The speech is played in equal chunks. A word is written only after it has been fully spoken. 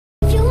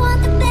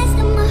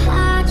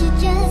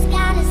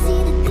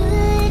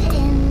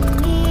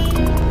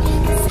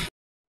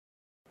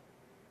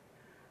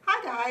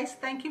guys,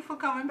 thank you for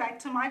coming back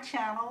to my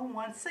channel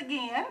once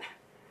again.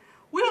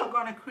 We are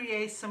going to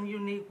create some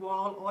unique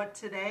wall art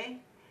today.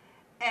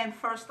 And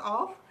first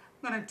off,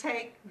 I'm going to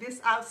take this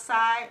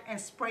outside and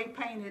spray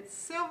paint it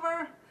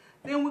silver.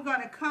 Then we're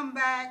going to come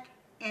back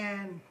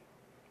and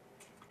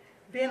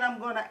then I'm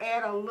going to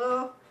add a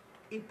little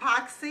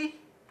epoxy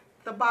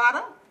at the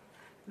bottom.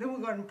 Then we're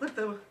going to put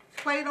the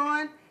plate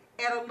on,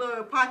 add a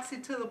little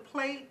epoxy to the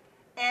plate,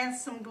 and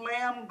some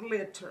Glam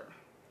glitter.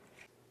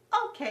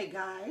 Okay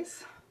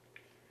guys,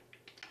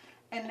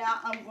 and now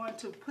I'm going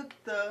to put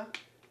the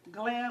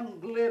Glam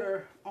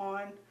glitter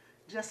on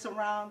just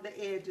around the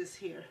edges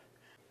here.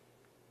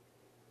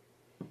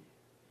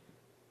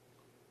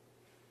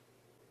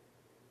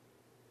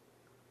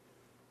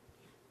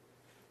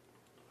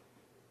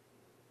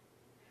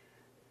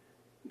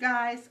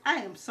 Guys, I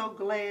am so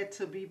glad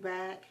to be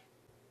back.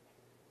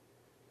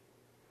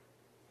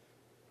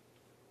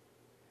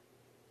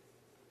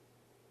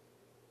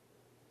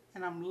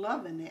 And I'm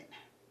loving it.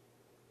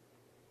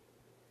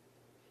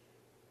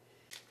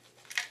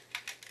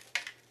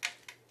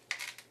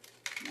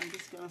 I'm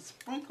just going to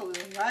sprinkle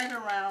it right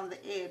around the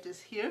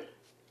edges here.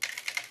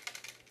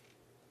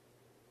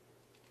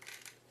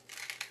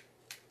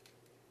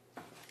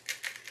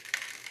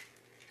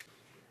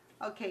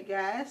 Okay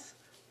guys,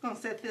 I'm going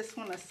to set this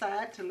one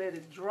aside to let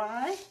it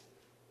dry.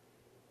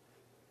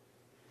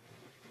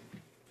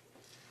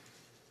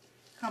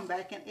 Come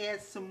back and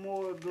add some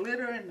more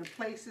glitter in the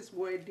places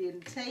where it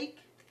didn't take.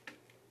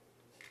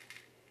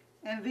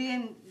 And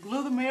then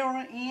glue the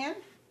mirror in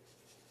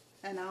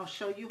and I'll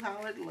show you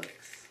how it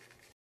looks.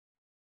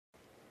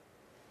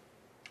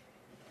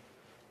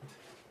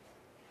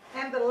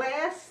 And the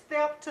last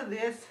step to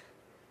this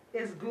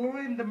is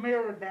gluing the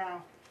mirror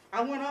down.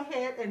 I went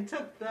ahead and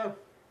took the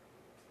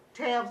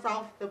tabs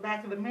off the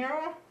back of the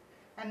mirror,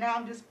 and now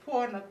I'm just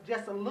pouring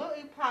just a little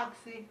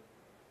epoxy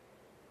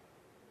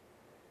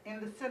in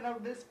the center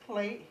of this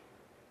plate.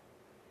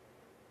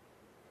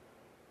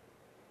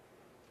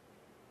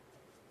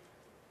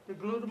 To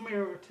glue the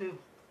mirror to.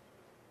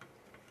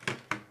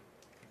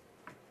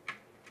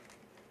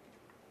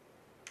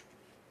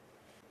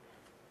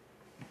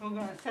 We're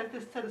going to set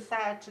this to the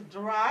side to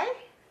dry.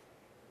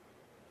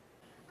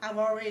 I've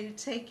already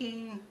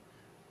taken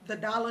the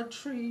Dollar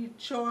Tree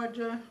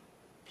Charger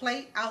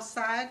plate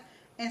outside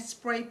and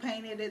spray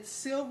painted it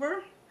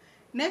silver.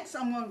 Next,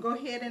 I'm going to go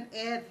ahead and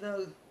add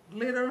the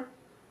glitter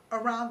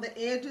around the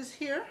edges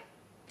here.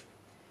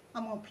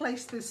 I'm going to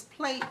place this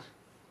plate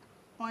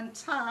on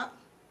top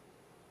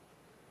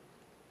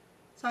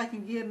so I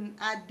can get an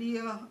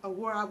idea of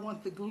where I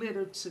want the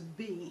glitter to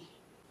be.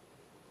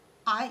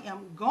 I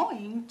am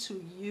going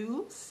to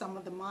use some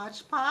of the Mod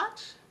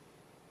Podge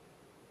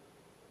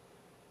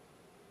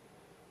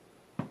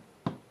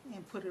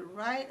and put it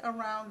right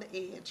around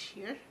the edge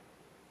here.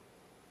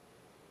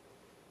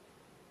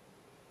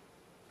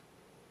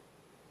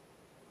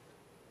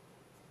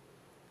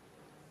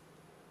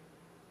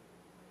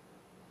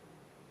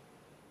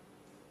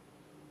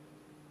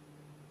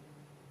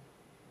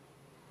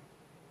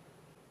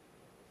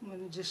 I'm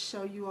going to just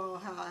show you all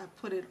how I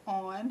put it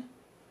on,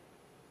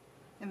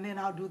 and then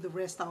I'll do the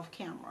rest off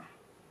camera.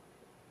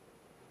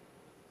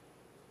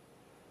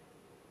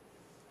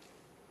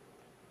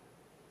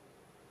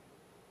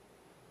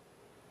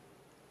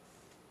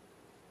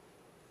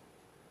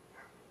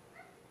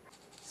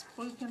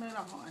 Sprinkling it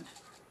on.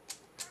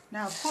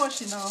 Now, of course,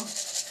 you know,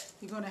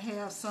 you're going to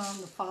have some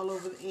to fall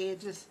over the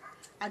edges.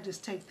 I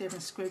just take that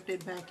and scrape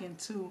it back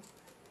into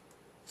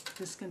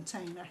this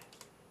container.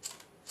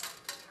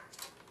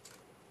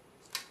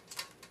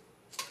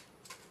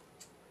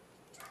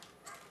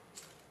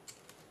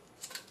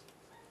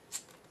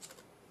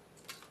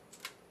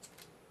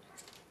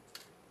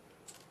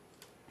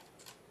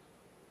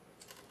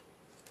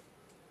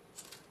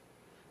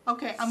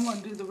 Okay, I'm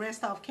going to do the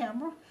rest off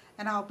camera,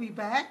 and I'll be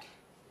back.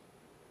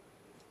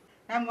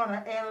 I'm going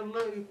to add a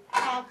little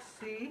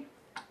epoxy.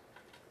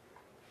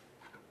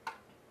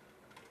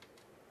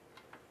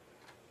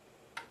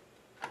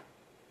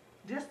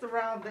 Just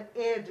around the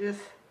edges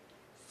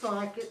so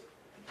I could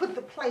put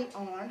the plate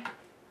on.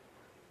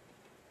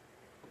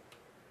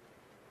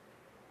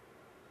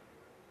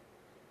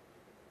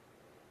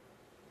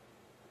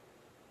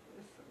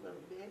 Just a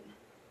little bit.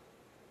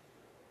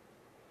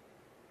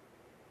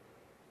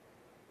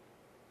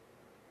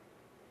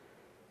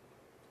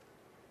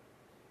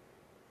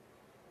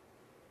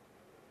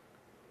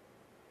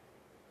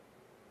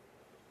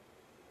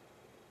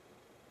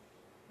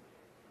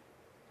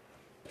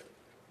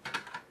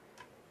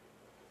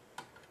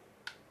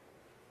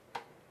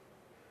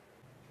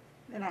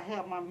 Then I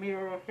have my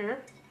mirror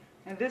here,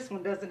 and this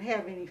one doesn't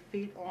have any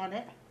feet on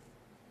it.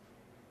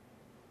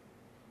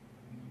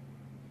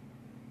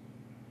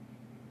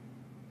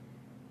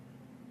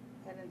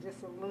 And then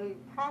just a little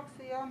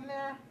epoxy on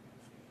there.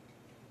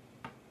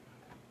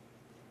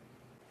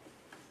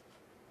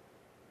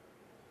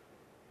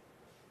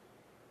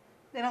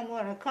 Then I'm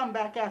going to come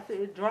back after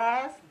it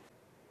dries.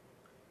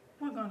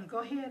 We're going to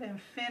go ahead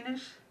and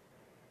finish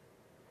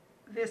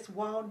this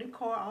wall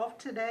decor off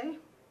today.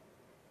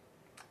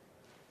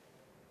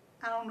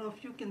 I don't know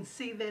if you can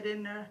see that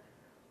in there,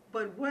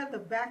 but where the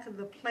back of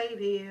the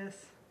plate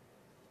is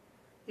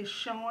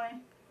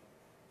showing,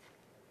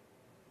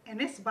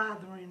 and it's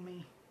bothering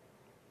me.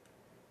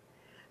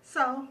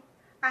 So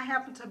I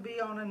happened to be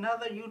on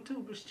another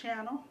YouTuber's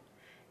channel,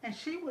 and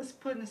she was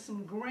putting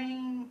some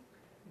green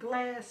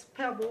glass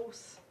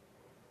pebbles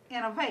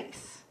in a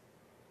vase.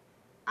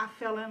 I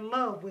fell in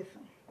love with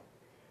them,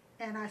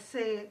 and I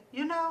said,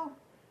 you know,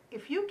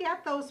 if you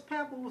get those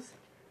pebbles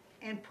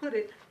and put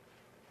it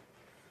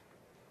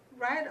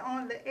right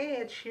on the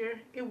edge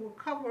here, it will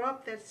cover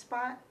up that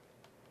spot.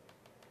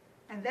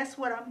 And that's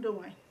what I'm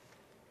doing.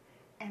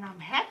 And I'm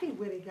happy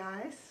with it,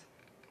 guys.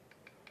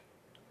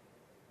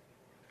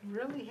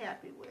 Really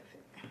happy with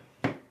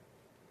it.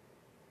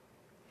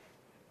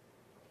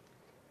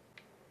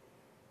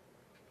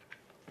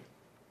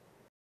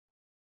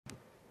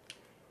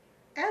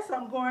 As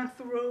I'm going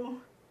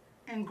through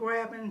and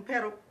grabbing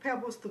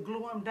pebbles to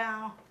glue them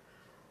down,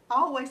 I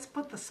always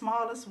put the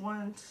smallest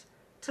ones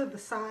to the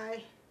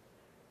side,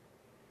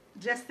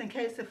 just in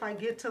case if I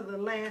get to the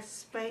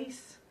last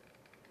space,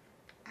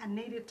 I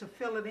needed to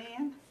fill it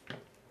in.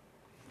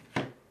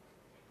 And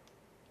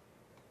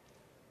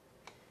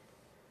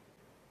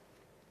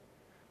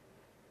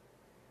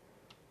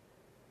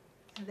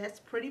that's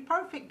pretty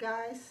perfect,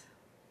 guys.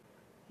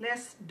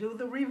 Let's do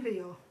the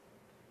reveal.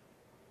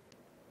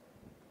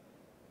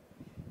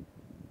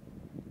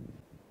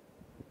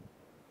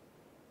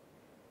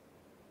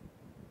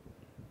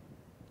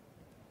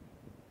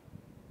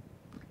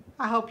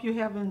 I hope you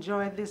have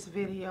enjoyed this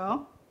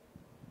video.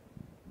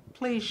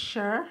 Please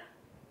share,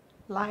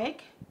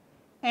 like,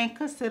 and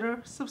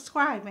consider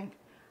subscribing.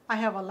 I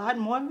have a lot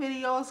more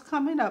videos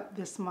coming up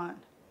this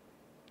month.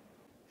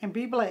 And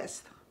be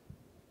blessed.